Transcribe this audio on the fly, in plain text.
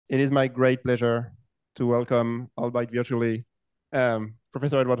It is my great pleasure to welcome, albeit virtually,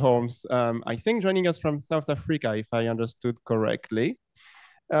 Professor Edward Holmes, I think joining us from South Africa, if I understood correctly.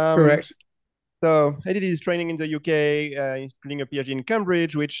 Um, Correct. so he did his training in the UK, including a PhD in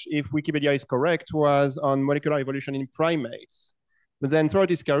Cambridge, which, if Wikipedia is correct, was on molecular evolution in primates. But then throughout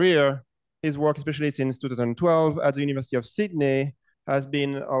his career, his work, especially since 2012 at the University of Sydney, has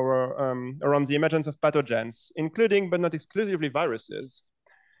been around the emergence of pathogens, including but not exclusively viruses.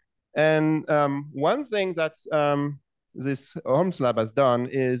 And one thing that this Holmes lab has done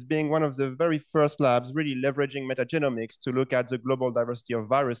is being one of the very first labs really leveraging metagenomics to look at the global diversity of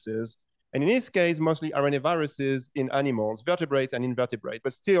viruses. And in his case, mostly RNA viruses in animals, vertebrates and invertebrates.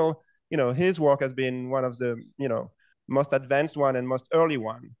 But still, his work has been one of the, most advanced one and most early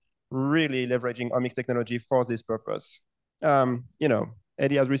one, really leveraging omics technology for this purpose.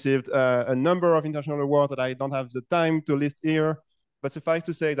 Eddie has received a number of international awards that I don't have the time to list here, but suffice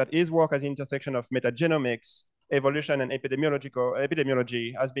to say that his work at the intersection of metagenomics, evolution, and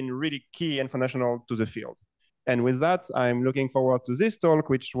epidemiology has been really key and foundational to the field. And with that, I'm looking forward to this talk,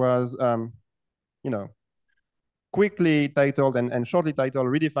 which was, quickly titled and shortly titled,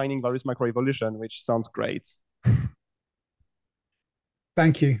 Redefining Virus Microevolution, which sounds great.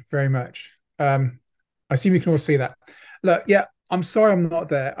 Thank you very much. I assume you can all see that. Look, yeah, I'm sorry I'm not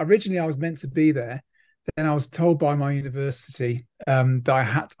there. Originally, I was meant to be there. Then I was told by my university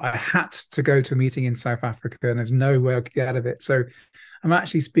that I had to go to a meeting in South Africa, and there's no way I could get out of it. So I'm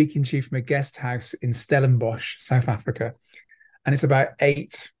actually speaking to you from a guest house in Stellenbosch, South Africa, and it's about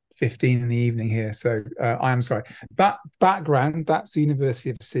 8:15 in the evening here. So I am sorry. That background, that's the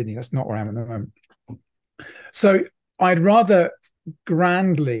University of Sydney. That's not where I am at the moment. So I'd rather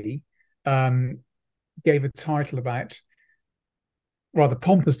grandly gave a title about, rather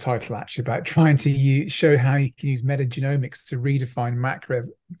pompous title actually, about trying to show how you can use metagenomics to redefine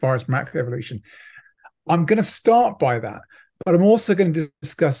virus macroevolution. I'm going to start by that, but I'm also going to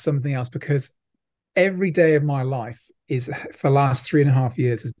discuss something else, because every day of my life for the last 3.5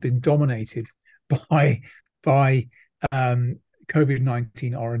 years has been dominated by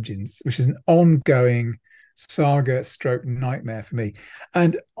COVID-19 origins, which is an ongoing saga stroke nightmare for me.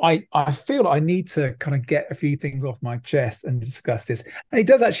 And I feel I need to kind of get a few things off my chest and discuss this. And it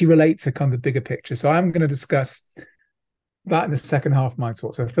does actually relate to kind of the bigger picture. So I'm going to discuss that in the second half of my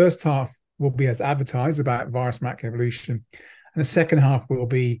talk. So the first half will be as advertised about virus macroevolution, and the second half will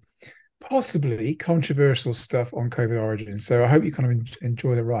be possibly controversial stuff on COVID origins. So I hope you kind of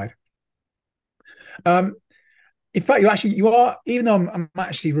enjoy the ride. In fact, you are, even though I'm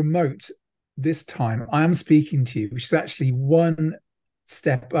actually remote this time, I am speaking to you, which is actually one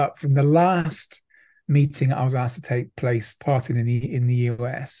step up from the last meeting I was asked to take part in the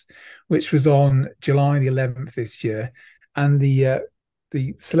US, which was on July the 11th this year. And the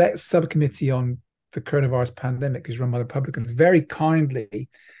select subcommittee on the coronavirus pandemic, is run by the Republicans, very kindly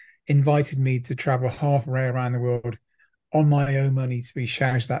invited me to travel halfway around the world on my own money to be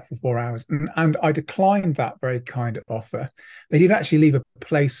shouted at for 4 hours. And I declined that very kind offer. They did actually leave a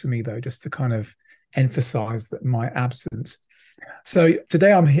place for me, though, just to kind of emphasize that my absence. So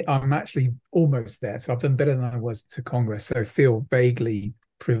today I'm actually almost there. So I've done better than I was to Congress. So I feel vaguely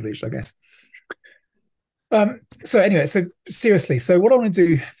privileged, I guess. So anyway, so seriously, so what I want to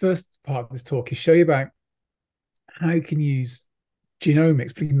do first part of this talk is show you about how you can use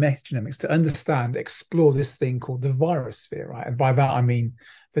genomics, particularly metagenomics, to explore this thing called the virus sphere, right? And by that, I mean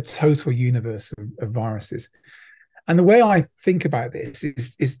the total universe of viruses. And the way I think about this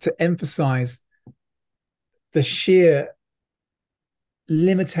is to emphasize the sheer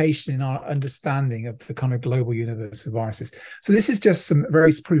limitation in our understanding of the kind of global universe of viruses. So this is just some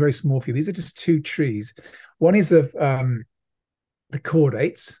pretty very small few. These are just two trees. One is of the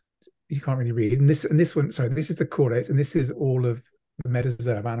chordates. You can't really read. And this one, sorry, this is the chordates, and this is all of the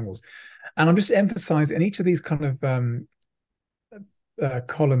metazoa of animals. And I'm just emphasizing each of these kind of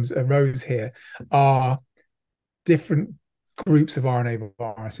columns, rows here, are different groups of RNA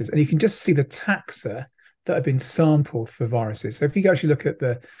viruses. And you can just see the taxa that have been sampled for viruses. So if you actually look at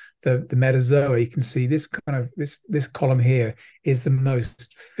the metazoa, you can see this kind of this column here is the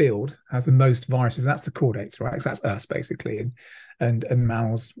most filled, has the most viruses. That's the chordates, right? So that's us basically, and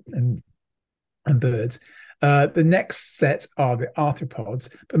mammals and birds. The next set are the arthropods,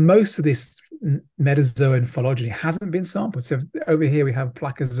 but most of this metazoan phylogeny hasn't been sampled. So over here we have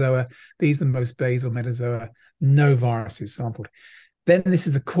placozoa. These are the most basal metazoa. No viruses sampled. Then this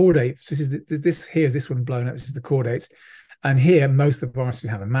is the chordates. This one blown up. This is the chordates. And here, most of the viruses we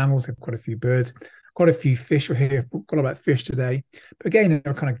have are mammals, have quite a few birds, quite a few fish. We're here, got about fish today. But again,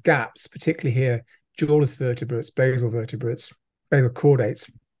 there are kind of gaps, particularly here, jawless vertebrates, basal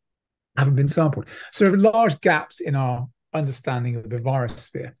chordates. haven't been sampled. So there are large gaps in our understanding of the virus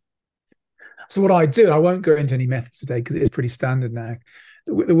sphere. So what I do, I won't go into any methods today because it is pretty standard now.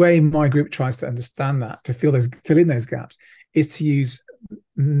 The way my group tries to understand that, to fill in those gaps, is to use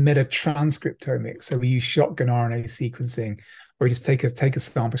metatranscriptomics. So we use shotgun RNA sequencing, where we just take a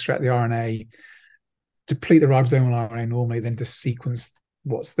sample, extract the RNA, deplete the ribosomal RNA normally, then just sequence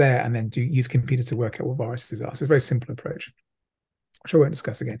what's there, and then use computers to work out what viruses are. So it's a very simple approach, which I won't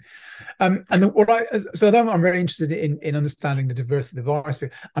discuss again. And although I'm very interested in understanding the diversity of the virus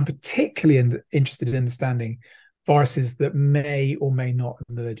sphere, I'm particularly interested in understanding viruses that may or may not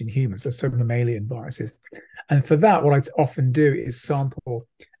emerge in humans, so mammalian viruses. And for that, what I often do is sample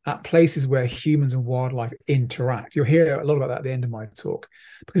at places where humans and wildlife interact. You'll hear a lot about that at the end of my talk,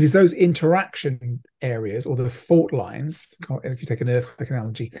 because it's those interaction areas, or the fault lines, if you take an earthquake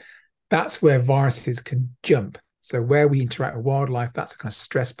analogy, that's where viruses can jump. So where we interact with wildlife, that's a kind of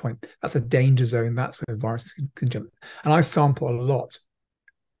stress point. That's a danger zone. That's where viruses can jump. And I sample a lot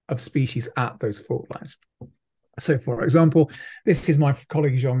of species at those fault lines. So, for example, this is my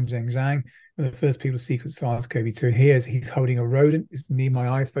colleague Zhongzheng Zhang, one of the first people to sequence SARS-CoV-2. He's holding a rodent. It's me,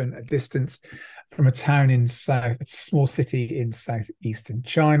 my iPhone, at distance from a town a small city in southeastern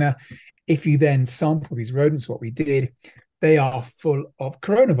China. If you then sample these rodents, what we did, they are full of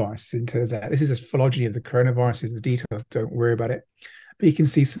coronaviruses, it turns out. This is a phylogeny of the coronaviruses. The details, don't worry about it. But you can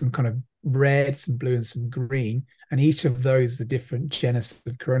see some kind of red, some blue, and some green. And each of those is a different genus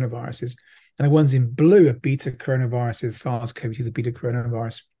of coronaviruses. And the ones in blue are beta coronaviruses. SARS-CoV-2 is a beta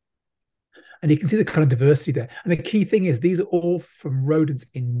coronavirus. And you can see the kind of diversity there. And the key thing is these are all from rodents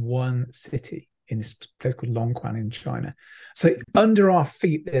in one city, in this place called Longquan in China. So under our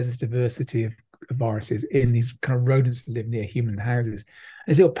feet, there's this diversity of viruses in these kind of rodents that live near human houses.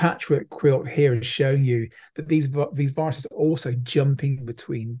 This little patchwork quilt here is showing you that these viruses are also jumping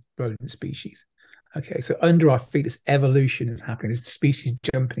between rodent species. Okay, so under our feet, this evolution is happening. This species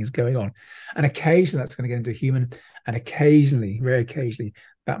jumping is going on. And occasionally that's going to get into human, and occasionally, very occasionally,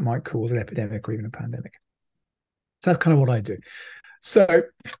 that might cause an epidemic or even a pandemic. So that's kind of what I do. So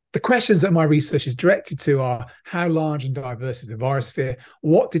the questions that my research is directed to are: how large and diverse is the virus sphere?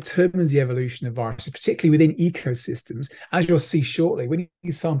 What determines the evolution of viruses, particularly within ecosystems? As you'll see shortly, when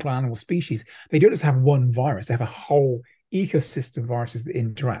you sample animal species, they don't just have one virus, they have a whole ecosystem of viruses that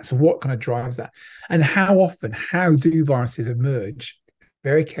interact. So what kind of drives that? And how do viruses emerge,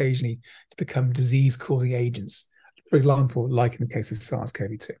 very occasionally, to become disease-causing agents? For example, like in the case of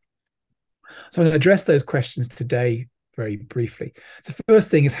SARS-CoV-2. So I'm going to address those questions today very briefly. So the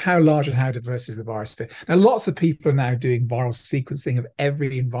first thing is, how large and how diverse is the virus sphere? Now, lots of people are now doing viral sequencing of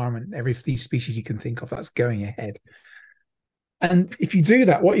every environment, every of these species you can think of. That's going ahead. And if you do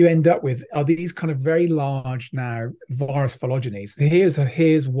that, what you end up with are these kind of very large now virus phylogenies.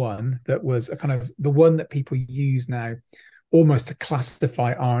 Here's one that was a kind of the one that people use now almost to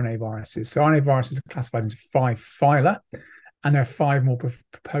classify RNA viruses. So RNA viruses are classified into 5 phyla, and there are 5 more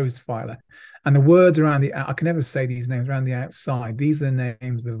proposed phyla. And the words around I can never say these names, around the outside, these are the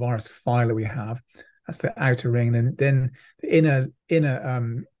names of the virus phyla we have. That's the outer ring. And then the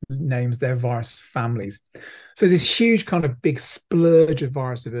inner names, they're virus families. So there's this huge kind of big splurge of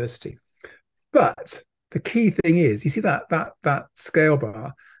virus diversity. But the key thing is, you see that scale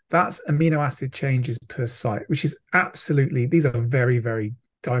bar, that's amino acid changes per site, which is absolutely, these are very, very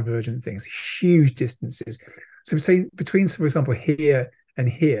divergent things, huge distances. So say between, for example, here and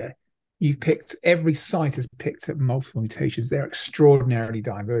here, every site has picked up multiple mutations. They're extraordinarily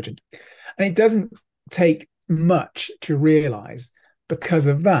divergent. And it doesn't take much to realize, because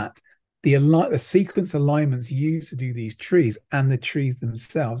of that, the sequence alignments used to do these trees and the trees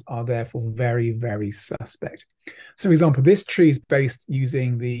themselves are therefore very, very suspect. So, for example, this tree is based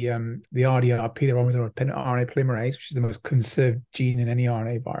using the RDRP, the dependent RNA polymerase, which is the most conserved gene in any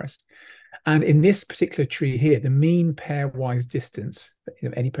RNA virus. And in this particular tree here, the mean pairwise distance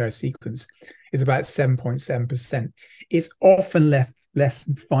of any pair sequence is about 7.7%. It's often less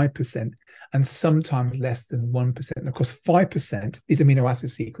than 5%, and sometimes less than 1%. And of course, 5% is amino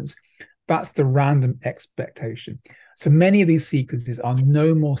acid sequence. That's the random expectation. So many of these sequences are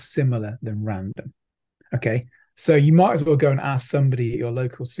no more similar than random. Okay, so you might as well go and ask somebody at your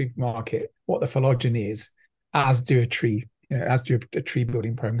local supermarket what the phylogeny is, as do a tree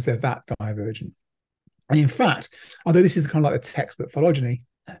building program, because they're that divergent. And in fact, although this is kind of like the textbook phylogeny,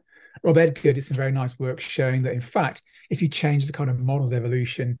 Rob Edgar did some very nice work showing that, in fact, if you change the kind of model of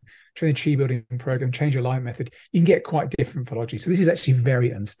evolution, train the tree building program, change your alignment method, you can get quite different phylogeny. So this is actually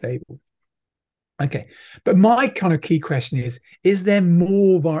very unstable. Okay, but my kind of key question is there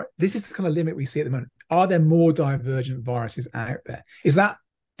more this is the kind of limit we see at the moment. Are there more divergent viruses out there? Is that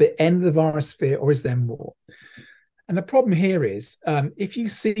the end of the virus sphere, or is there more? And the problem here is, if you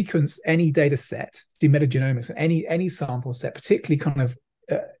sequence any data set, do metagenomics, any sample set, particularly kind of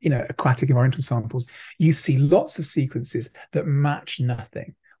aquatic environmental samples, you see lots of sequences that match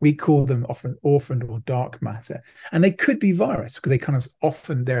nothing. We call them often orphaned or dark matter, and they could be virus because they kind of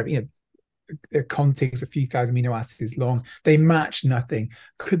often their contigs a few thousand amino acids long. They match nothing.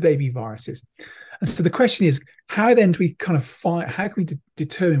 Could they be viruses? And so the question is, how then do we kind of how can we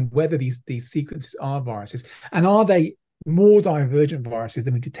determine whether these sequences are viruses, and are they more divergent viruses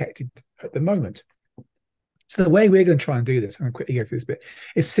than we detected at the moment? So the way we're going to try and do this, I'm going to quickly go through this bit,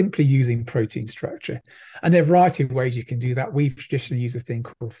 is simply using protein structure. And there are a variety of ways you can do that. We've traditionally used a thing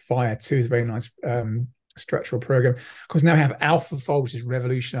called FIRE2, it's a very nice structural program. Of course, now we have AlphaFold, which is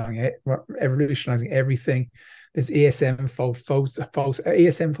revolutionizing everything. There's ESM-Fold.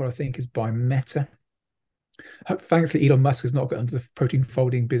 ESM-Fold, I think, is by Meta. Thankfully, Elon Musk has not got into the protein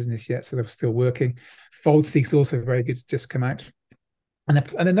folding business yet, so they're still working. FoldSeq is also very good, it's just come out. And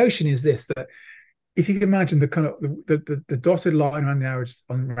the notion is this, that if you can imagine the kind of the dotted line around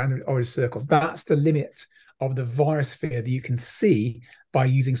the orange circle, that's the limit of the virus sphere that you can see by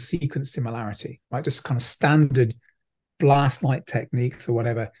using sequence similarity, right? Just kind of standard blast light techniques or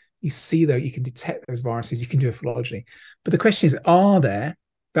whatever. You see, though, you can detect those viruses, you can do it phylogeny. But the question is,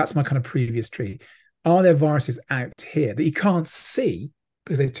 that's my kind of previous tree, are there viruses out here that you can't see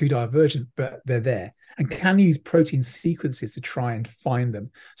because they're too divergent, but they're there? And can you use protein sequences to try and find them?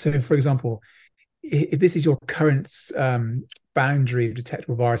 So, for example, if this is your current boundary of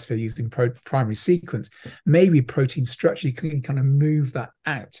detectable virus sphere using primary sequence, maybe protein structure, you can kind of move that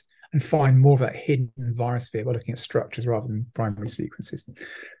out and find more of that hidden virus sphere by looking at structures rather than primary sequences.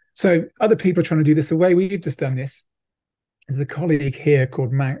 So other people are trying to do this. The way we've just done this is a colleague here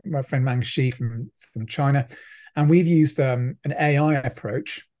called my friend Mang Shi from China, and we've used an AI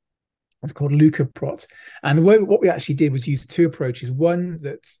approach. It's called LucaProt. And what we actually did was use two approaches, one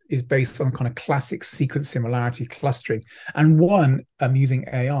that is based on kind of classic sequence similarity clustering, and one using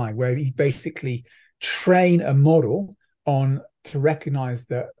AI, where you basically train a model to recognize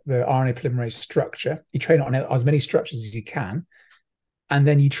the RNA polymerase structure. You train it on as many structures as you can, and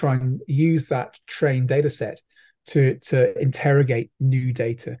then you try and use that trained data set to interrogate new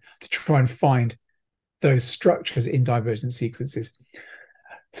data to try and find those structures in divergent sequences.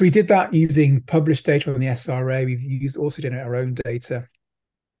 So we did that using published data on the SRA. We've used also generate our own data.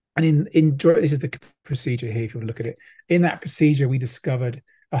 And this is the procedure here, if you want to look at it. In that procedure, we discovered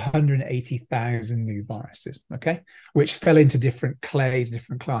 180,000 new viruses, okay, which fell into different clades,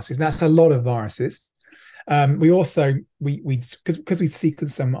 different classes. And that's a lot of viruses. We also, because we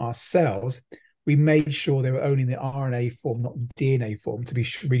sequenced some ourselves, we made sure they were only in the RNA form, not DNA form, to be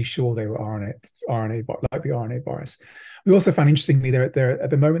really sure they were RNA like the RNA virus. We also found, interestingly, there at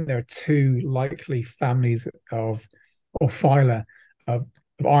the moment there are two likely families or phyla of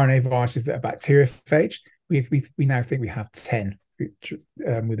RNA viruses that are bacteriophage. We now think we have 10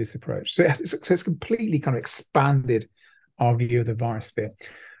 with this approach. So it's completely kind of expanded our view of the virus sphere.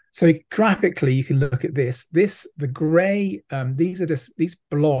 So graphically, you can look at this. The gray, these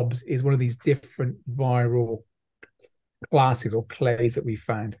blobs is one of these different viral classes or clades that we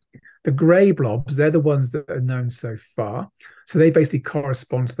found. The gray blobs, they're the ones that are known so far. So they basically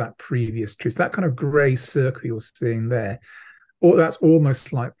correspond to that previous tree. So that kind of gray circle you're seeing there, or that's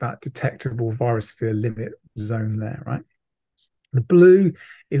almost like that detectable virus sphere limit zone there, right? The blue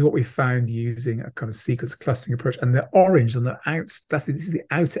is what we found using a kind of sequence clustering approach, and the orange on the this is the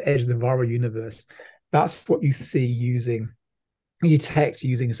outer edge of the viral universe. That's what you see using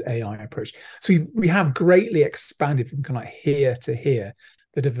this AI approach. So we have greatly expanded from kind of like here to here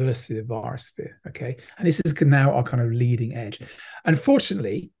the diversity of the virus sphere. Okay, and this is now our kind of leading edge.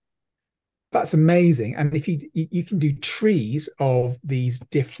 Unfortunately, that's amazing, and if you can do trees of these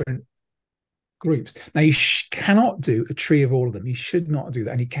different groups. Now, you cannot do a tree of all of them. You should not do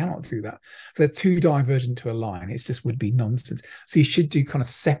that. And you cannot do that because they're too divergent to align. It just would be nonsense. So you should do kind of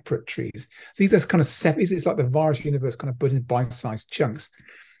separate trees. So these are kind of separate. It's like the virus universe kind of put in bite-sized chunks.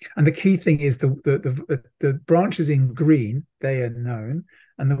 And the key thing is the branches in green, they are known.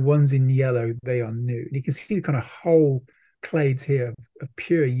 And the ones in yellow, they are new. And you can see the kind of whole clades here of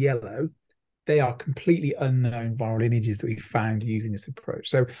pure yellow. They are completely unknown viral lineages that we found using this approach.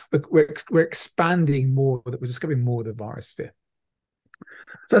 So we're expanding more, we're discovering more of the virus sphere.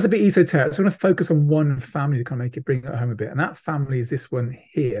 So that's a bit esoteric. So I'm going to focus on one family to kind of bring it home a bit. And that family is this one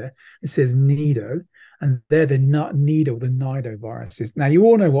here. It says Nido, and they're the Nido, the nidoviruses. Now, you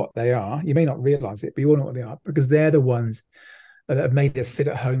all know what they are. You may not realize it, but you all know what they are because they're the ones that have made us sit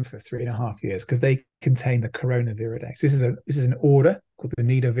at home for 3.5 years because they contain the coronaviridae. So this is an order called the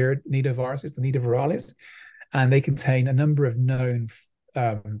nidoviruses, the nidovirales, and they contain a number of known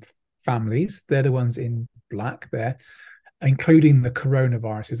families. They're the ones in black there, including the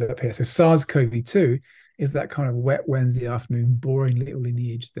coronaviruses up here. So SARS-CoV-2 is that kind of wet Wednesday afternoon, boring little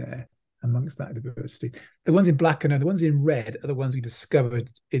lineage there amongst that diversity. The ones in black and the ones in red are the ones we discovered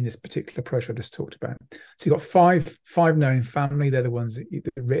in this particular approach I just talked about. So you've got five known family. They're the ones that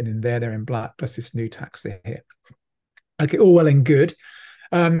are written in there. They're in black, plus this new taxa here. Okay, all well and good.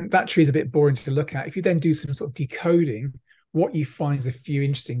 That tree is a bit boring to look at. If you then do some sort of decoding, what you find is a few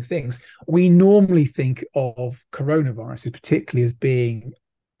interesting things. We normally think of coronaviruses, particularly as being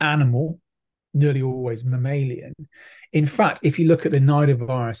animal, nearly always mammalian. In fact, if you look at the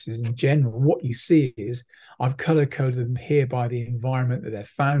nidoviruses in general, what you see is I've color-coded them here by the environment that they're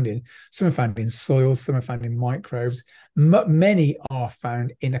found in. Some are found in soils, some are found in microbes. Many are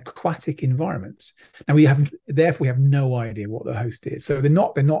found in aquatic environments. And therefore we have no idea what the host is. So they're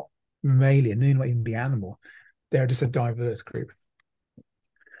not mammalian, they're not even the animal. They're just a diverse group.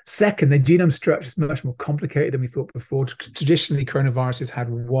 Second, the genome structure is much more complicated than we thought before. Traditionally, coronaviruses had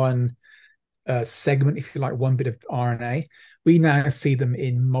one segment, if you like, one bit of RNA. We now see them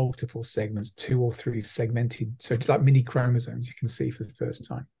in multiple segments, 2 or 3 segmented, so it's like mini chromosomes you can see for the first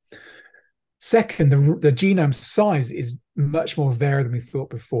time. Second, the genome size is much more varied than we thought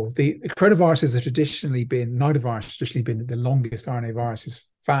before. The coronaviruses have traditionally been, nidovirus has traditionally been the longest RNA viruses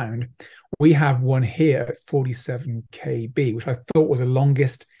found. We have one here at 47 kb, which I thought was the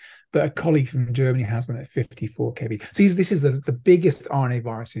longest, but a colleague from Germany has one at 54 kb. So this is the biggest RNA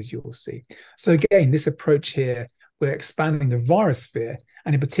viruses you'll see. So again, this approach here, we're expanding the virus sphere,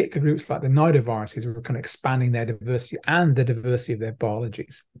 and in particular groups like the nidoviruses, we're kind of expanding their diversity and the diversity of their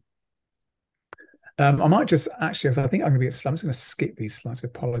biologies. I might just actually, I think I'm going to be I'm just going to skip these slides.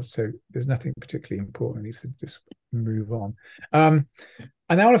 Apologies. So there's nothing particularly important. These would just move on. And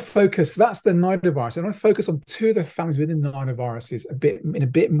now I want to focus. That's the nidovirus. I want to focus on 2 of the families within the nidoviruses in a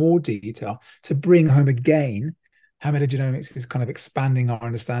bit more detail to bring home again how metagenomics is kind of expanding our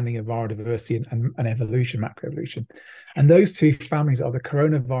understanding of viral diversity and evolution, macroevolution. And those 2 families are the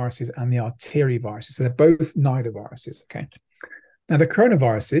coronaviruses and the arterioviruses. So they're both nidoviruses. Okay. Now the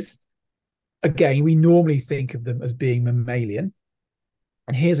coronaviruses, again, we normally think of them as being mammalian.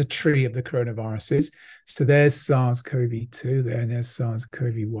 And here's a tree of the coronaviruses. So there's SARS-CoV-2 there, and there's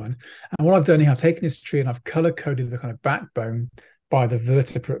SARS-CoV-1. And what I've done here, I've taken this tree and I've color-coded the kind of backbone by the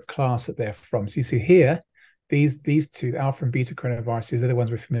vertebrate class that they're from. So you see here, these 2, the alpha and beta coronaviruses, they're the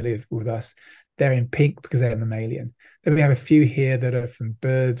ones we're familiar with us. They're in pink because they're mammalian. Then we have a few here that are from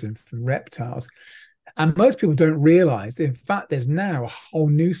birds and from reptiles. And most people don't realize that, in fact, there's now a whole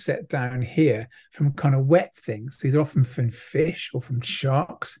new set down here from kind of wet things. These are often from fish or from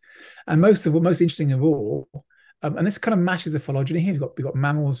sharks. And most interesting of all, and this kind of matches the phylogeny here. We've got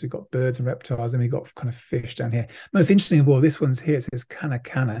mammals, we've got birds and reptiles, and we've got kind of fish down here. Most interesting of all, this one's here, it says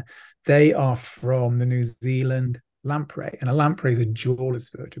Canna. They are from the New Zealand lamprey, and a lamprey is a jawless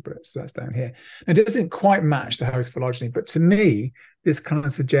vertebrate, so that's down here. And it doesn't quite match the host phylogeny, but to me, this kind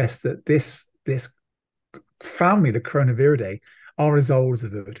of suggests that this family, the Coronaviridae, are as old as the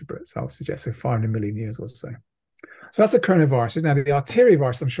vertebrates, I would suggest, so 500 million years or so. So that's the coronaviruses. Now, the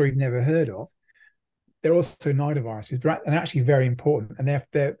arteriovirus, I'm sure you've never heard of. They're also nidoviruses, but they're actually very important, and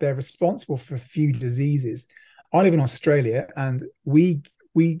they're responsible for a few diseases. I live in Australia, and we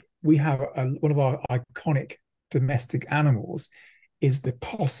have one of our iconic domestic animals is the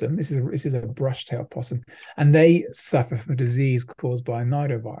possum. This is a brush-tailed possum, and they suffer from a disease caused by a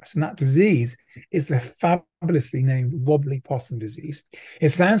nidovirus. And that disease is the fabulously named wobbly possum disease. It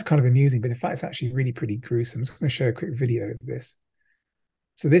sounds kind of amusing, but in fact, it's actually really pretty gruesome. I'm just going to show a quick video of this.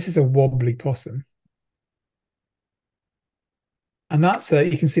 So this is a wobbly possum. And that's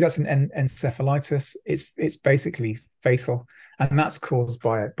you can see that's an encephalitis. It's basically fatal, and that's caused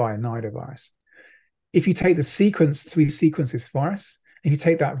by a nidovirus. If you take the sequence, so we sequence this virus. If you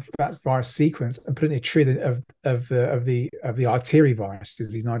take that virus sequence and put it in a tree of the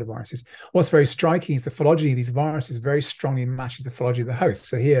arterioviruses, these nidoviruses, what's very striking is the phylogeny of these viruses very strongly matches the phylogeny of the host.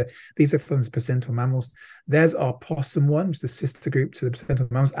 So here, these are from the placental mammals. There's our possum one, which is the sister group to the placental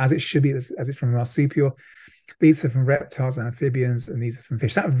mammals, as it should be, as it's from marsupial. These are from reptiles and amphibians, and these are from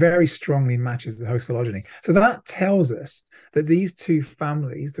fish. That very strongly matches the host phylogeny. So that tells us that these 2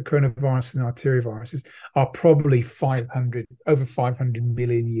 families, the coronavirus and arterioviruses, are probably over 500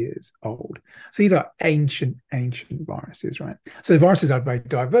 million years old. So these are ancient viruses, right? So the viruses are very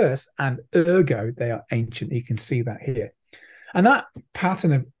diverse, and ergo, they are ancient. You can see that here. And that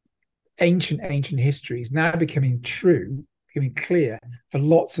pattern of ancient history is now becoming true becoming clear for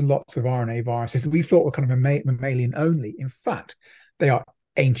lots and lots of RNA viruses we thought were kind of mammalian only. In fact, they are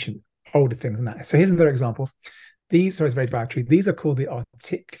ancient, older things than that. So here's another example. These, sorry, it's very bad. These are called the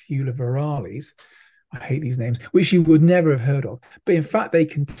articulovirales. I hate these names, which you would never have heard of. But in fact, they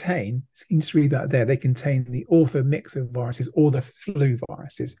contain, you can just read that there, they contain the orthomyxoviruses or the flu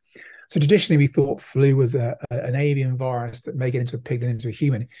viruses. So traditionally, we thought flu was an avian virus that may get into a pig and into a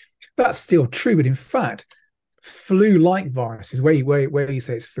human. That's still true, but in fact, flu-like viruses, where you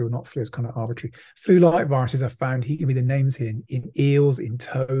say it's flu or not flu, is kind of arbitrary. Flu-like viruses are found, he can be the names here, in eels, in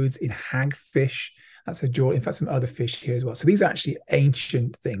toads, in hagfish. That's a jaw. In fact, some other fish here as well. So these are actually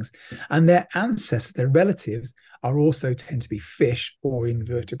ancient things. And their ancestors, their relatives, are also tend to be fish or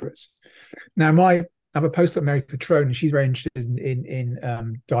invertebrates. Now, I have a postdoc, Mary Petrone, and she's very interested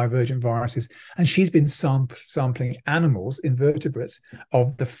in divergent viruses. And she's been sampling animals, invertebrates,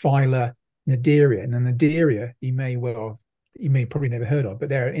 of the phyla Naderia. And the Naderia, you may probably never heard of, but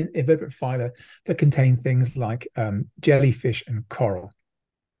they're invertebrate phyla that contain things like jellyfish and coral.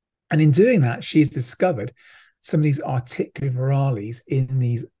 And in doing that, she's discovered some of these articulovirales in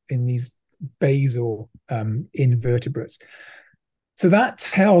these basal invertebrates. So that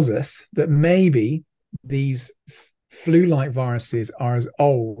tells us that maybe these flu-like viruses are as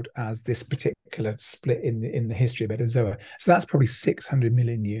old as this particular split in the history of Metazoa. So that's probably 600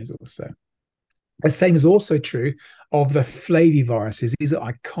 million years or so. The same is also true of the flaviviruses. These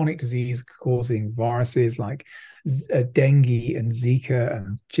are iconic disease-causing viruses like dengue and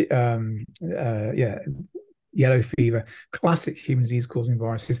Zika and yellow fever, classic human disease-causing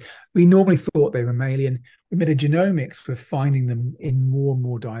viruses. We normally thought they were mammalian. We made a genomics for finding them in more and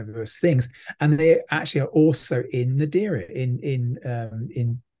more diverse things, and they actually are also in Naderia,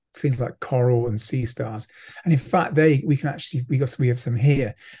 in things like coral and sea stars. And in fact, we have some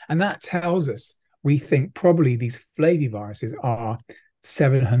here, and that tells us we think probably these flaviviruses are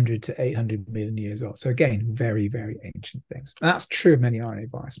 700 to 800 million years old. So again, very, very ancient things. And that's true of many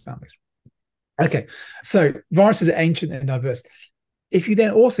RNA virus families. Okay, so viruses are ancient and diverse. If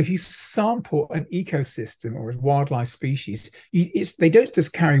you sample an ecosystem or a wildlife species, they don't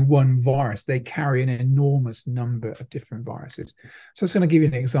just carry one virus, they carry an enormous number of different viruses. So I'm just going to give you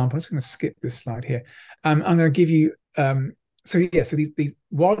an example. I'm just going to skip this slide here. I'm going to give you, so these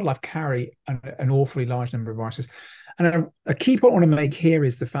wildlife carry an awfully large number of viruses. And a key point I want to make here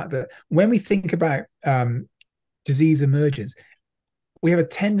is the fact that when we think about disease emergence, we have a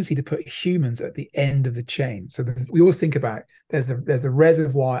tendency to put humans at the end of the chain. So we always think about there's the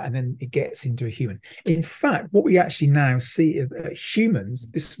reservoir and then it gets into a human. In fact, what we actually now see is that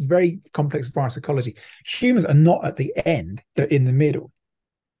humans, this very complex virus ecology, humans are not at the end, they're in the middle.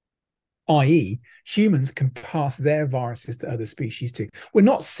 I.e., humans can pass their viruses to other species too. We're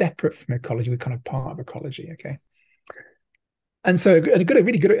not separate from ecology, we're kind of part of ecology, okay? And so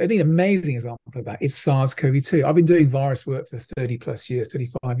an amazing example of that is SARS-CoV-2. I've been doing virus work for 30 plus years,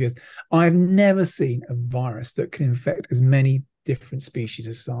 35 years. I've never seen a virus that can infect as many different species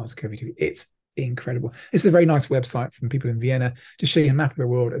as SARS-CoV-2. It's incredible. This is a very nice website from people in Vienna to show you a map of the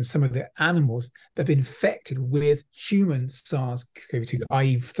world and some of the animals that have been infected with human SARS-CoV-2,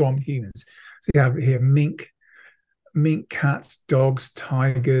 i.e. from humans. So you have here mink, cats, dogs,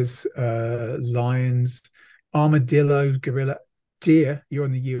 tigers, lions, armadillo, gorilla, deer. You're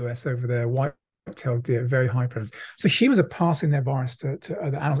in the US over there, white-tailed deer, very high prevalence. So humans are passing their virus to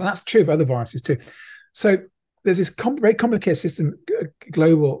other animals, and that's true of other viruses too. So there's this very complicated system,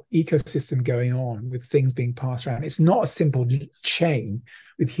 global ecosystem going on with things being passed around. It's not a simple chain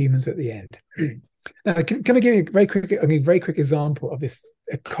with humans at the end. Now, can I give you a very quick example of this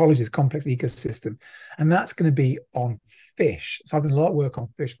ecology, this complex ecosystem? And that's going to be on fish. So I've done a lot of work on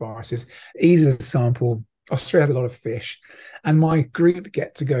fish viruses. Easy to sample. Australia has a lot of fish, and my group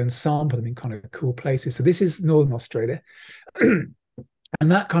get to go and sample them in kind of cool places. So this is Northern Australia, and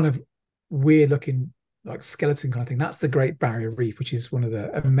that kind of weird looking like skeleton kind of thing, that's the Great Barrier Reef, which is one of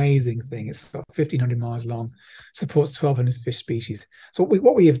the amazing things. It's about 1,500 miles long, supports 1,200 fish species. So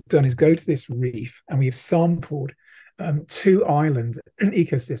what we have done is go to this reef, and we have sampled 2 island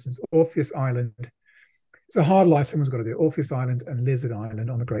ecosystems, Orpheus Island. It's a hard life, someone's got to do it. Orpheus Island and Lizard Island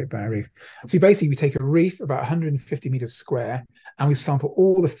on the Great Barrier Reef. So basically, we take a reef about 150 meters square, and we sample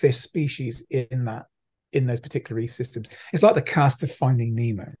all the fish species in those particular reef systems. It's like the cast of Finding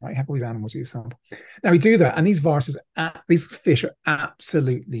Nemo, right? You have all these animals you sample. Now we do that, and these fish are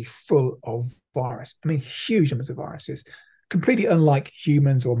absolutely full of virus. I mean, huge numbers of viruses. Completely unlike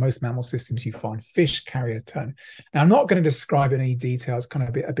humans or most mammal systems you find. Fish carry a ton. Now, I'm not going to describe in any detail. It's kind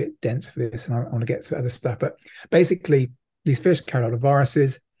of a bit dense for this, and I want to get to other stuff. But basically, these fish carry a lot of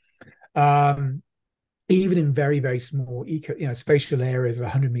viruses. even in very, very small spatial areas of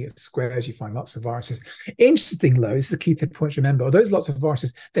 100 meters squares, you find lots of viruses. Interesting, though, is the key point to remember. Those lots of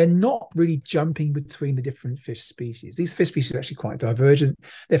viruses, they're not really jumping between the different fish species. These fish species are actually quite divergent.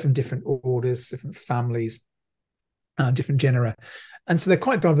 They're from different orders, different families, different genera. And so they're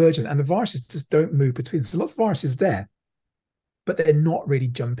quite divergent, and the viruses just don't move between. So lots of viruses there, but they're not really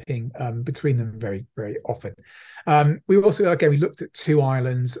jumping between them very, very often. We also, again, we looked at 2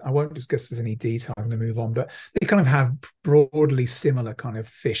 islands. I won't discuss this in any detail. I'm going to move on, but they kind of have broadly similar kind of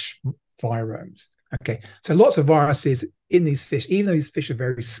fish viromes. Okay, so lots of viruses in these fish, even though these fish are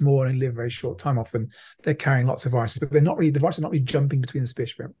very small and live a very short time, often they're carrying lots of viruses, but the viruses are not really jumping between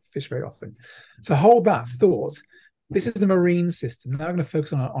the fish very often. So hold that thought. This is a marine system. Now I'm going to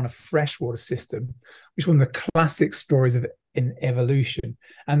focus on a freshwater system, which is one of the classic stories in evolution,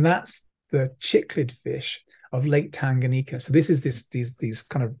 and that's the cichlid fish of Lake Tanganyika. So this is these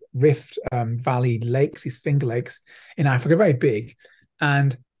kind of rift valley lakes, these finger lakes in Africa, very big,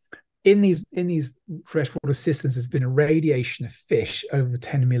 and in these freshwater systems, there's been a radiation of fish over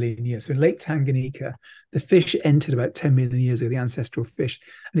 10 million years. So in Lake Tanganyika, the fish entered about 10 million years ago, the ancestral fish,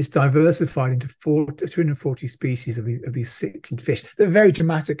 and it's diversified into 240 species of these cichlid fish. They're very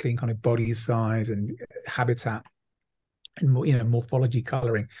dramatically in kind of body size and habitat and more, morphology,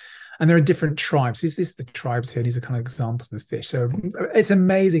 coloring. And there are different tribes. This is the tribes here. These are kind of examples of the fish. So it's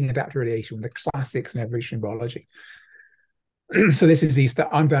amazing adaptive radiation, the classics in evolutionary biology. So this is East.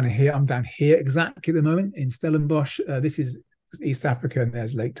 I'm down here exactly at the moment in Stellenbosch. This is East Africa, and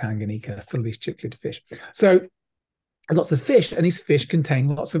there's Lake Tanganyika, full of these cichlid fish. So lots of fish, and these fish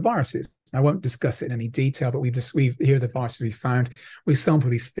contain lots of viruses. I won't discuss it in any detail, but here are the viruses we found. We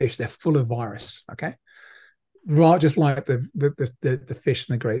sampled these fish; they're full of virus. Okay, right, just like the fish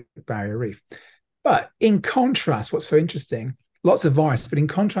in the Great Barrier Reef. But in contrast, what's so interesting? Lots of virus, but in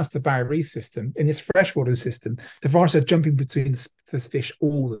contrast to the Barrier Reef system, in this freshwater system, the viruses are jumping between this fish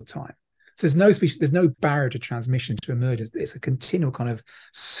all the time. So there's no barrier to transmission to emergence. It's a continual kind of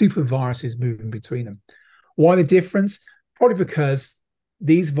super viruses moving between them. Why the difference? Probably because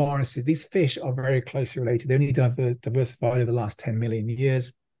these fish are very closely related. They only diversified over the last 10 million years.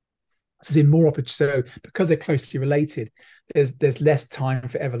 So there's been more opportunity. So because they're closely related, there's less time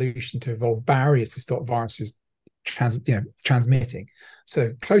for evolution to evolve barriers to stop viruses transmitting.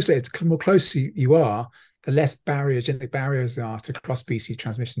 So the more close you are, the less genetic barriers are to cross-species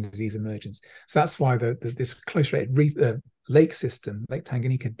transmission disease emergence. So that's why this close-related lake system, Lake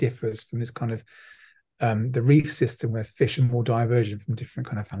Tanganyika, differs from this kind of the reef system where fish are more divergent from different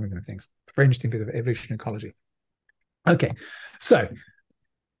kind of families and things. Very interesting bit of evolutionary ecology. Okay, so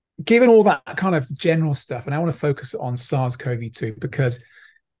given all that kind of general stuff, and I want to focus on SARS-CoV-2 because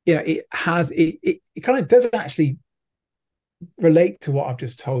it kind of does actually relate to what I've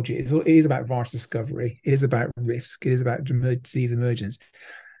just told you. It is about virus discovery. It is about risk. It is about disease emergence.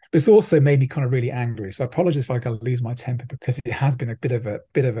 But it's also made me kind of really angry. So I apologize if I kind of lose my temper because it has been a bit of a,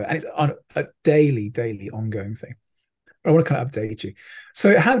 and it's a daily ongoing thing. But I want to kind of update you. So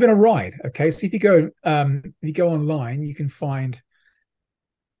it has been a ride. Okay, so if you go online, you can find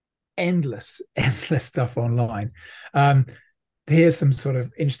endless stuff online. Here's some sort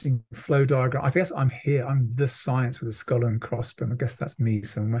of interesting flow diagram. I guess I'm the science with a skull and crossbones. I guess that's me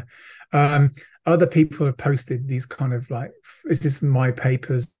somewhere. Other people have posted these kind of like, this is my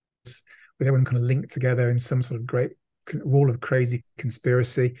papers with everyone kind of linked together in some sort of great wall of crazy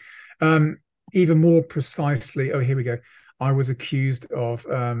conspiracy. Even more precisely, here we go. I was accused of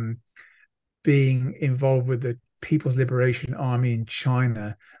being involved with the People's Liberation Army in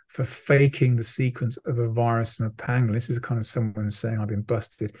China for faking the sequence of a virus from a pangolin. This is kind of someone saying I've been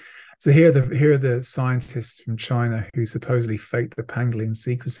busted. So here are the scientists from China who supposedly faked the pangolin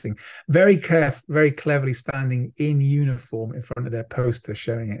sequencing, very cleverly standing in uniform in front of their poster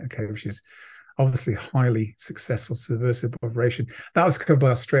showing it. Okay, which is obviously highly successful subversive operation. That was covered by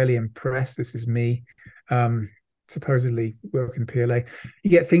Australian press. This is me, supposedly working PLA.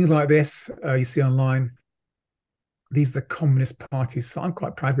 You get things like this you see online. These are the Communist Party's. So I'm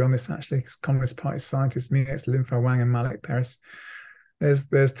quite proud to be on this, actually. It's Communist Party scientists, me, it's Lin Fo Wang and Malik Peres.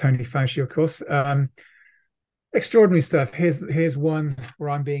 There's Tony Fauci, of course. Extraordinary stuff. Here's one where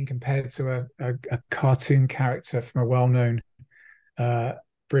I'm being compared to a cartoon character from a well-known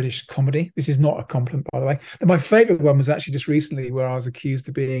British comedy. This is not a compliment, by the way. And my favorite one was actually just recently where I was accused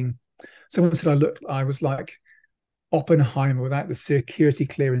of being, someone said I was like Oppenheimer without the security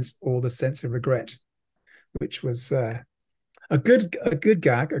clearance or the sense of regret, which was a good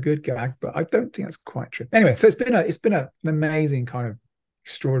gag, but I don't think that's quite true. Anyway, so it's been an amazing kind of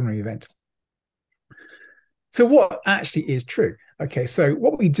extraordinary event. So what actually is true? Okay, so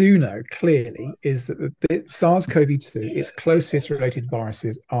what we do know clearly is that the SARS-CoV-2, its closest related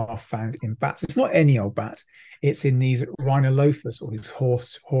viruses are found in bats. It's not any old bat. It's in these rhinolophus, or these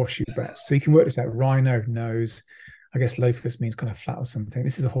horseshoe bats. So you can work this out. Rhino, nose. I guess lophus means kind of flat or something.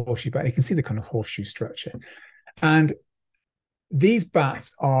 This is a horseshoe bat. You can see the kind of horseshoe structure. And these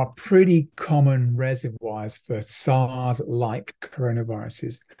bats are pretty common reservoirs for SARS-like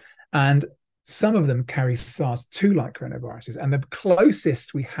coronaviruses. And some of them carry SARS-2-like coronaviruses. And the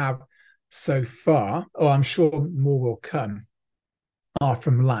closest we have so far, or I'm sure more will come, are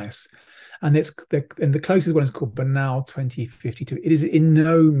from Laos. And the closest one is called Banal 2052. It is in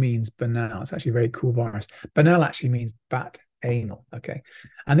no means banal. It's actually a very cool virus. Banal actually means bat anal. Okay.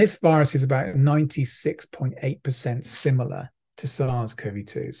 And this virus is about 96.8% similar to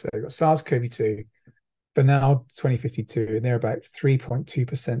SARS-CoV-2. So you've got SARS-CoV-2, Banal 2052, and they're about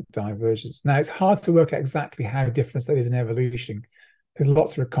 3.2% divergence. Now, it's hard to work out exactly how different that is in evolution. There's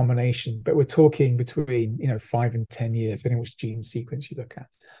lots of recombination, but we're talking between 5 and 10 years, depending on which gene sequence you look at.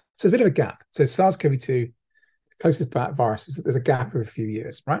 So there's a bit of a gap. So SARS-CoV-2, closest bat virus, there's a gap of a few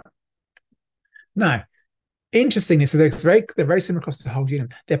years, right? Now, interestingly, so they're very similar across the whole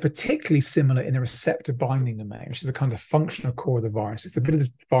genome. They're particularly similar in the receptor binding domain, which is the kind of functional core of the virus. It's the bit of the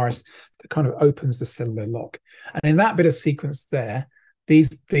virus that kind of opens the cellular lock. And in that bit of sequence there,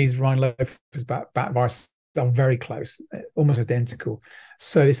 these rhinolophus bat viruses are very close, almost identical.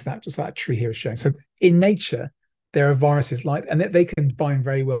 So it's that just that tree here is showing. So in nature, there are viruses like, and they can bind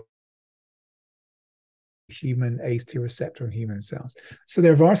very well human ACE2 receptor on human cells. So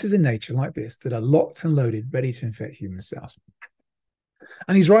there are viruses in nature like this that are locked and loaded, ready to infect human cells.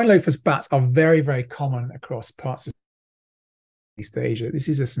 And these rhinolophus bats are very, very common across parts of East Asia. This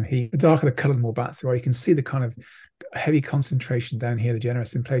is some heat. The darker the color, the more bats there are. You can see the kind of heavy concentration down here, the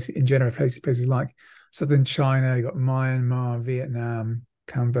generous in places like southern China. You've got Myanmar, Vietnam,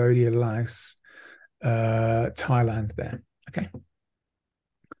 Cambodia, Laos, Thailand there. Okay.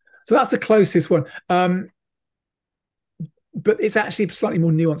 So that's the closest one. But it's actually a slightly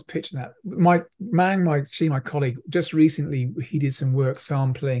more nuanced picture than that. My colleague, just recently, he did some work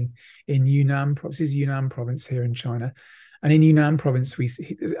sampling in Yunnan province. This is Yunnan province here in China. And in Yunnan province,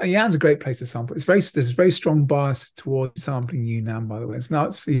 Yunan's a great place to sample. There's a very strong bias towards sampling Yunnan, by the way. It's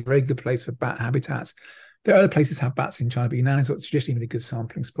a very good place for bat habitats. There are other places that have bats in China, but Yunnan is traditionally been a good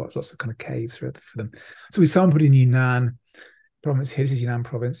sampling spot. Lots of kind of caves for them. So we sampled in Yunnan province. This is Yunnan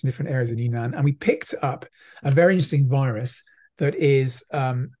province, in different areas in Yunnan. And we picked up a very interesting virus that is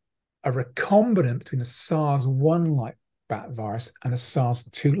a recombinant between a SARS-1-like bat virus and a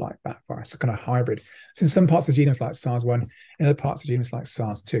SARS-2-like bat virus, a kind of hybrid. So in some parts of the genome, it's like SARS-1, in other parts of the genome, it's like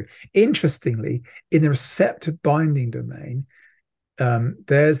SARS-2. Interestingly, in the receptor binding domain,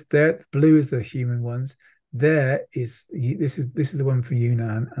 blue is the human ones. This is the one for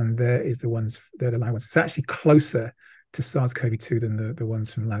Yunnan, and they're the Lao ones. It's actually closer to SARS-CoV-2 than the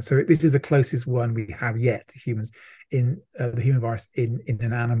ones from Laos. So this is the closest one we have yet to humans in the human virus in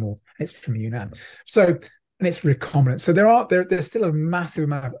an animal. It's from Yunnan. So, and it's recombinant. So there's still a massive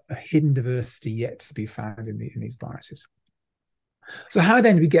amount of hidden diversity yet to be found in these viruses. So how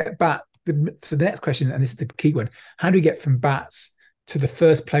then do we get back to the next question, and this is the key one? How do we get from bats to the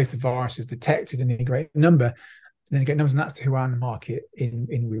first place the virus is detected in a great number? And then you get numbers, and that's the Wuhan market in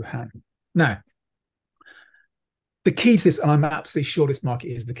Wuhan. Now, the key to this, and I'm absolutely sure this market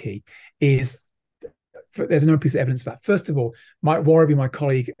is the key, is there's another piece of evidence for that. First of all, Mike Warraby, my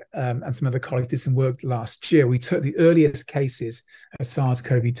colleague, and some other colleagues did some work last year. We took the earliest cases of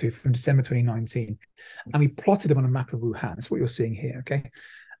SARS-CoV-2 from December 2019, and we plotted them on a map of Wuhan. That's what you're seeing here, okay?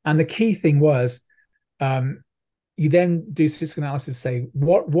 And the key thing was, you then do statistical analysis, say,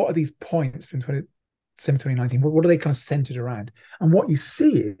 what are these points from December 2019? What are they kind of centered around? And what you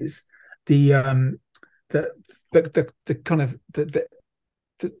see is the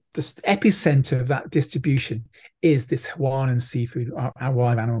epicenter of that distribution is this Hawaiian seafood, our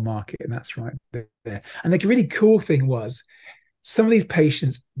wild animal market, and that's right there. And the really cool thing was, some of these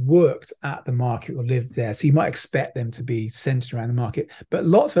patients worked at the market or lived there, so you might expect them to be centered around the market. But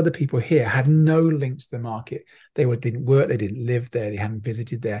lots of other people here had no links to the market. They didn't work, they didn't live there, they hadn't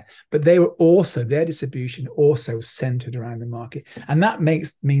visited there. But they were also, their distribution also centered around the market. And that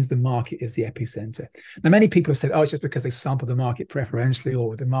means the market is the epicenter. Now, many people have said, oh, it's just because they sampled the market preferentially,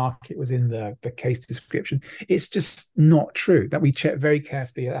 or the market was in the case description. It's just not true. That we check very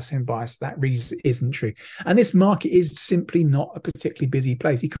carefully, that's in bias, that really just isn't true. And this market is simply not a particularly busy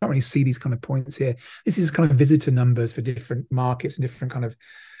place. You can't really see these kind of points here. This is kind of visitor numbers for different markets and different kind of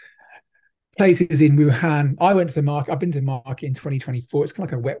places in Wuhan. I went to the market. I've been to the market in 2024. It's kind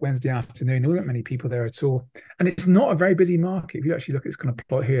of like a wet Wednesday afternoon. There wasn't many people there at all. And it's not a very busy market. If you actually look at this kind of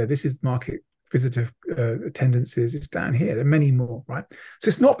plot here, this is market visitor attendances. It's down here. There are many more, right? So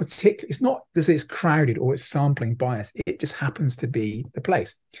it's not particular. It's not that it's crowded or it's sampling bias. It just happens to be the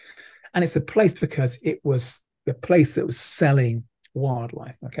place. And it's the place because it was the place that was selling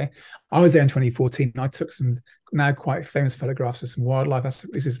wildlife. Okay. I was there in 2014. I took some now quite famous photographs of some wildlife.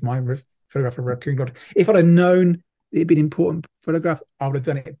 This is my photograph of a raccoon dog. If I'd have known it'd be an important photograph, I would have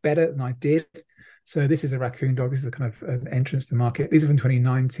done it better than I did. So this is a raccoon dog. This is a kind of an entrance to the market. These are from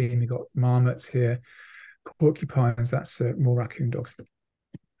 2019. We've got marmots here, porcupines. That's more raccoon dogs.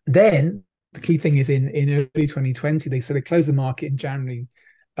 Then the key thing is in early 2020, they closed the market in January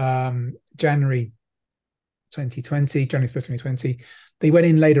 2020, January 1st, 2020. They went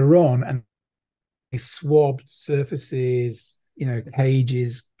in later on and they swabbed surfaces,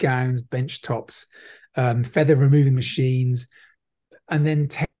 cages, gowns, bench tops, feather removing machines, and then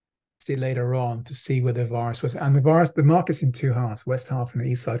tested later on to see where the virus was. And the market's in two halves, west half and the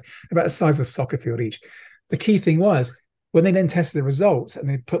east side, about the size of a soccer field each. The key thing was when they then tested the results and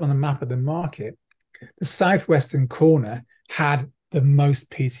they put on the map of the market, the southwestern corner had the most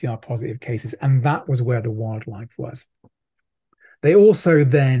PCR positive cases, and that was where the wildlife was. They also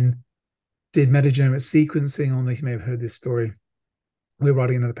then did metagenomic sequencing on this. You may have heard this story. We're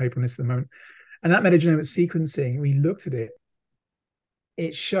writing another paper on this at the moment. And that metagenomic sequencing, we looked at it.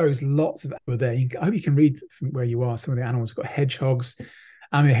 It shows lots of there. I hope you can read from where you are. Some of the animals. We've got hedgehogs,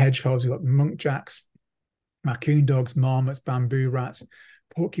 Amur hedgehogs. We've got muntjacs, raccoon dogs, marmots, bamboo rats,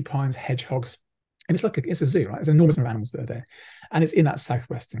 porcupines, hedgehogs. And it's a zoo, right? There's an enormous number of animals that are there. And it's in that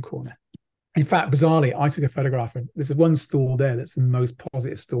southwestern corner. In fact, bizarrely, I took a photograph of, there's one stall there that's the most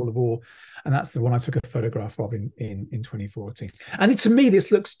positive stall of all. And that's the one I took a photograph of in 2014. And to me,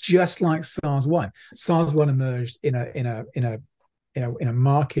 this looks just like SARS-1. SARS-1 emerged in a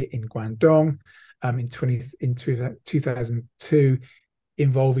market in Guangdong in 2002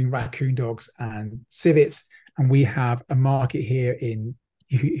 involving raccoon dogs and civets. And we have a market here in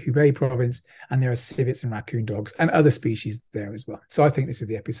Hubei province, and there are civets and raccoon dogs and other species there as well. So I think this is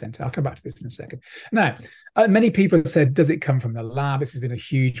the epicenter. I'll come back to this in a second. Now, many people have said, does it come from the lab? This has been a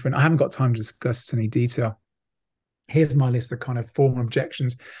huge one. I haven't got time to discuss this in any detail. Here's my list of kind of formal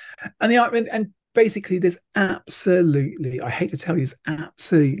objections. And basically there's absolutely, I hate to tell you, there's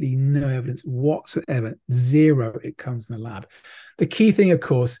absolutely no evidence whatsoever, zero, it comes from the lab. The key thing, of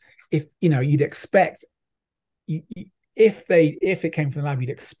course, if you'd expect, if it came from the lab, you'd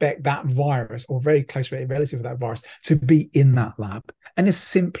expect that virus or very close relative of that virus to be in that lab. And there's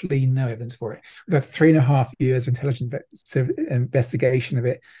simply no evidence for it. We've got 3.5 years of intelligent investigation of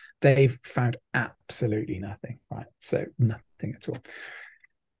it. They've found absolutely nothing, right? So nothing at all.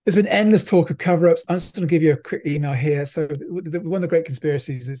 There's been endless talk of cover-ups. I'm just going to give you a quick email here. So one of the great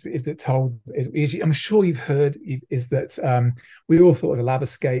conspiracies is that I'm sure you've heard, is that we all thought it was a lab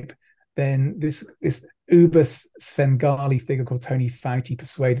escape. Then this uber Svengali figure called Tony Fauci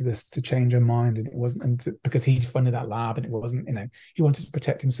persuaded us to change our mind, and it wasn't because he funded that lab, and it wasn't, he wanted to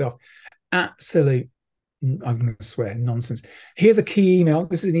protect himself. Absolute, I'm going to swear, nonsense. Here's a key email.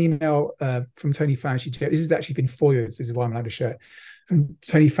 This is an email from Tony Fauci. This has actually been 4 years. This is why I'm allowed to show it. From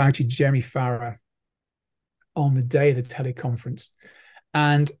Tony Fauci, Jeremy Farrar, on the day of the teleconference.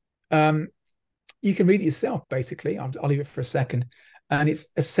 And you can read it yourself, basically. I'll leave it for a second. And it's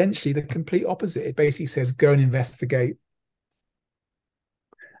essentially the complete opposite. It basically says, go and investigate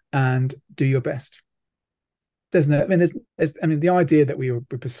and do your best. There's the idea that we were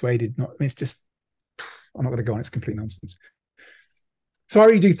persuaded, it's just, I'm not going to go on, it's complete nonsense. So I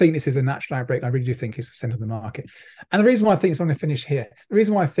really do think this is a natural outbreak. I really do think it's the center of the market. And the reason why I think it's going to finish here, the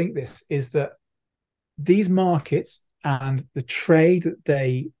reason why I think this is that these markets and the trade that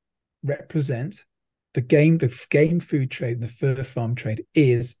they represent, the game food trade and the fur farm trade,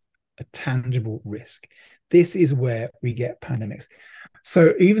 is a tangible risk. This is where we get pandemics.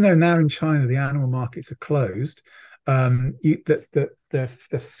 So even though now in China the animal markets are closed, the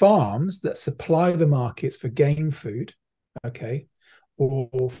farms that supply the markets for game food, okay,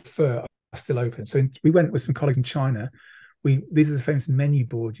 or fur, are still open. So we went with some colleagues in China. These are the famous menu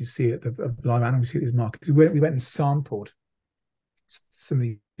boards you see at the live animals at these markets. We went and sampled some of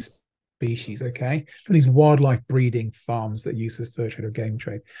these species, okay, from these wildlife breeding farms that use the fur trade or game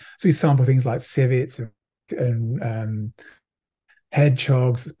trade. So we sample things like civets and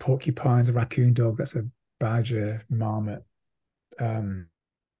hedgehogs, porcupines, a raccoon dog, that's a badger, marmot, bamboo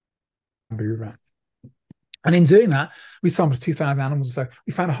rat. And in doing that, we sampled 2,000 animals or so.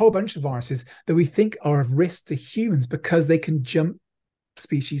 We found a whole bunch of viruses that we think are of risk to humans because they can jump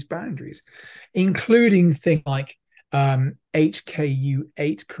species boundaries, including things like HKU8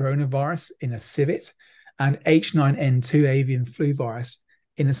 coronavirus in a civet and H9N2 avian flu virus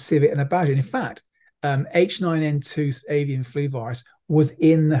in a civet and a badger. And in fact, H9N2 avian flu virus was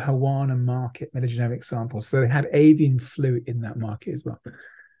in the Hawana market metagenomic samples. So they had avian flu in that market as well.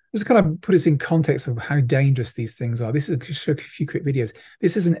 Just kind of put us in context of how dangerous these things are. This is just a few quick videos.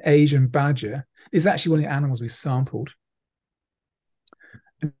 This is an Asian badger. This is actually one of the animals we sampled.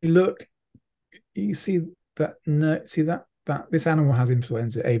 If you look, you see that, no, see that this animal has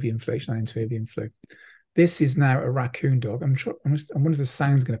influenza, avian flu, H9N2 avian flu. This is now a raccoon dog. I wonder if the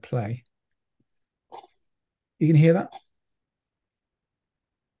sound's going to play. You can hear that?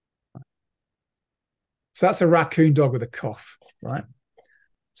 So that's a raccoon dog with a cough, right?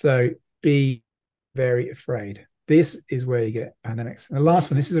 So be very afraid. This is where you get pandemics. And the last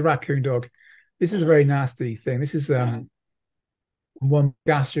one, this is a raccoon dog. This is a very nasty thing. This is one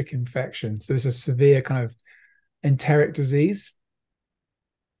gastric infection. So it's a severe kind of enteric disease.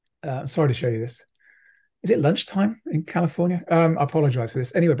 Sorry to show you this. Is it lunchtime in California? I apologize for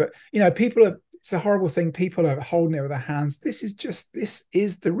this. Anyway, but it's a horrible thing. People are holding it with their hands. This is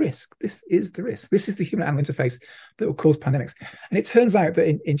the risk. This is the risk. This is the human animal interface that will cause pandemics. And it turns out that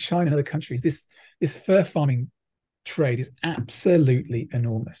in China and other countries, this fur farming trade is absolutely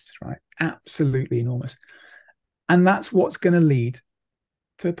enormous, right? Absolutely enormous. And that's what's going to lead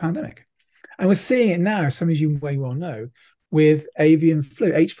to a pandemic. And we're seeing it now, some of you may well know, with avian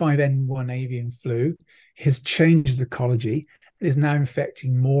flu. H5N1 avian flu has changed its ecology. It is now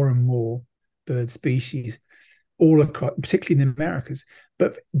infecting more and more bird species all across, particularly in the Americas.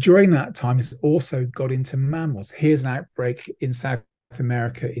 But during that time, it's also got into mammals. Here's an outbreak in South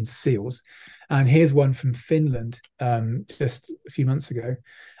America in seals. And here's one from Finland just a few months ago.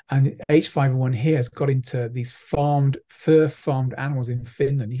 And H5N1 here has got into these fur farmed animals in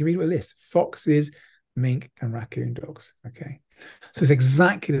Finland. You can read a list: foxes, mink, and raccoon dogs. Okay. So it's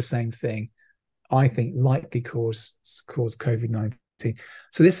exactly the same thing, I think, likely cause COVID-19.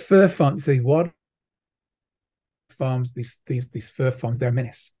 So this fur farm, these wild farms, these fur farms, they're a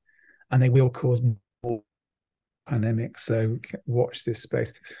menace, and they will cause more pandemics. So watch this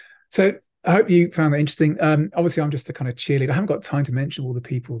space. So I hope you found that interesting. Obviously, I'm just the kind of cheerleader. I haven't got time to mention all the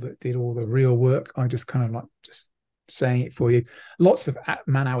people that did all the real work. I just kind of like just saying it for you. Lots of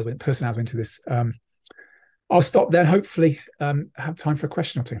person hours into this. I'll stop there. Hopefully, have time for a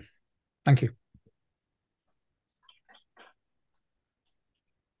question or two. Thank you.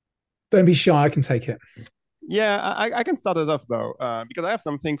 Don't be shy. I can take it. Yeah, I can start it off though, because I have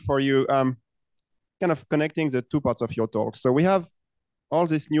something for you, kind of connecting the two parts of your talk. So we have all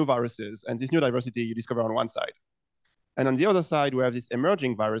these new viruses and this new diversity you discover on one side. And on the other side, we have these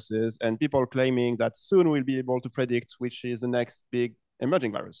emerging viruses and people claiming that soon we'll be able to predict which is the next big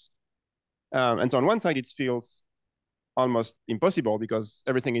emerging virus. And so on one side, it feels almost impossible because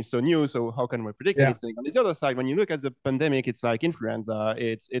everything is so new. So how can we predict anything? On the other side, when you look at the pandemic, it's like influenza,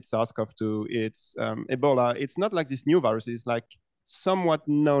 it's SARS-CoV-2, it's Ebola. It's not like this new virus. It's like somewhat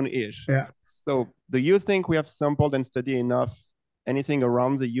known-ish. Yeah. So do you think we have sampled and studied enough anything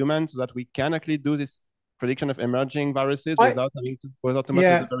around the human so that we can actually do this prediction of emerging viruses without too much of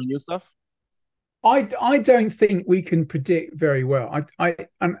the very new stuff? I don't think we can predict very well.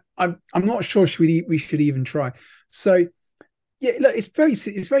 I'm not sure we should even try. So yeah, look, it's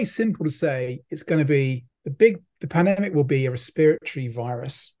very simple to say it's going to be the pandemic will be a respiratory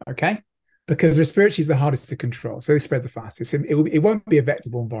virus, okay? Because respiratory is the hardest to control, so they spread the fastest. It won't be a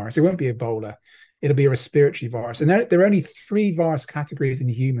vector-borne virus. It won't be Ebola. It'll be a respiratory virus. And there are only 3 virus categories in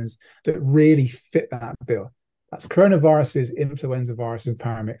humans that really fit that bill. That's coronaviruses, influenza viruses, and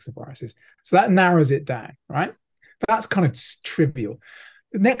paramyxoviruses. So that narrows it down, right? That's kind of trivial.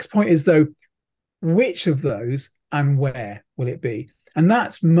 The next point is, though, which of those and where will it be? And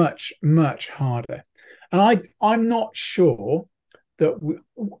that's much, much harder. And I'm not sure that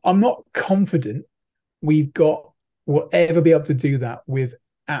I'm not confident we'll ever be able to do that with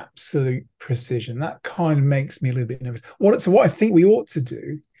absolute precision. That kind of makes me a little bit nervous. So what I think we ought to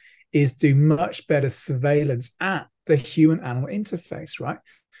do is do much better surveillance at the human-animal interface, right?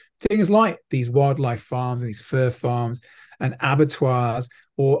 Things like these wildlife farms and these fur farms and abattoirs,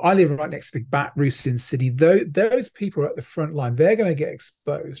 or I live right next to the bat roosts in Sydney. Those people are at the front line. They're going to get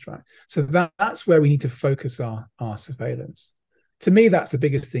exposed, right? So that's where we need to focus our surveillance. To me, that's the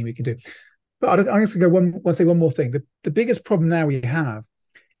biggest thing we can do. But I'm just going to say one more thing. The biggest problem now we have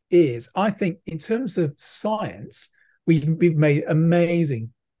is, I think, in terms of science, we've made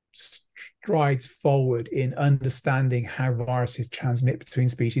amazing strides forward in understanding how viruses transmit between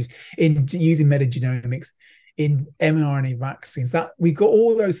species, in using metagenomics, in mRNA vaccines. That we got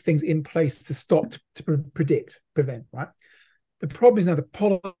all those things in place to stop, to prevent, right? The problem is now the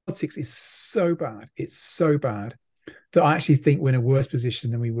politics is so bad. It's so bad that I actually think we're in a worse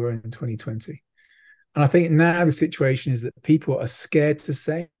position than we were in 2020. And I think now the situation is that people are scared to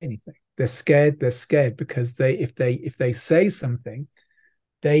say anything. They're scared because if they say something,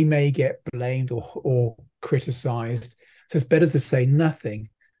 they may get blamed or criticized. So it's better to say nothing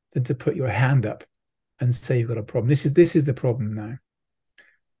than to put your hand up and say you've got a problem. This is the problem now.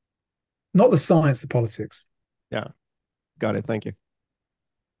 Not the science, the politics. Yeah, got it. Thank you.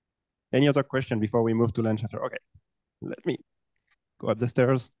 Any other question before we move to lunch after? Okay, let me go up the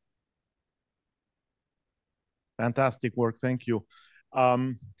stairs. Fantastic work. Thank you.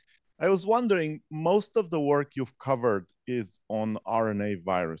 I was wondering, most of the work you've covered is on RNA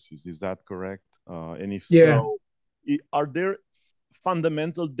viruses. Is that correct? And if so, are there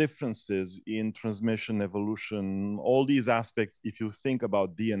fundamental differences in transmission, evolution, all these aspects, if you think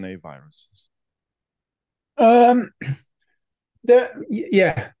about DNA viruses?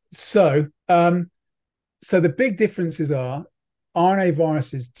 So the big differences are RNA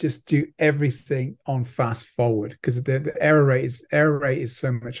viruses just do everything on fast forward because the error rate is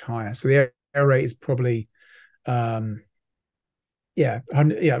so much higher. So the error rate is probably hundreds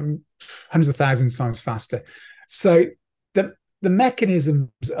of thousands times faster. So the mechanisms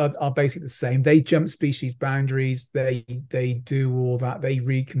are basically the same. They jump species boundaries. They do all that. They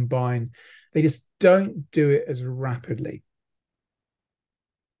recombine. They just don't do it as rapidly.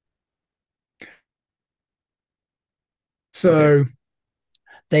 So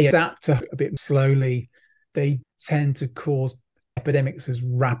they adapt to a bit slowly. They tend to cause epidemics as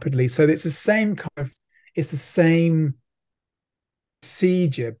rapidly. So it's the same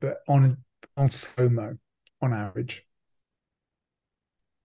procedure, but on slow-mo on average.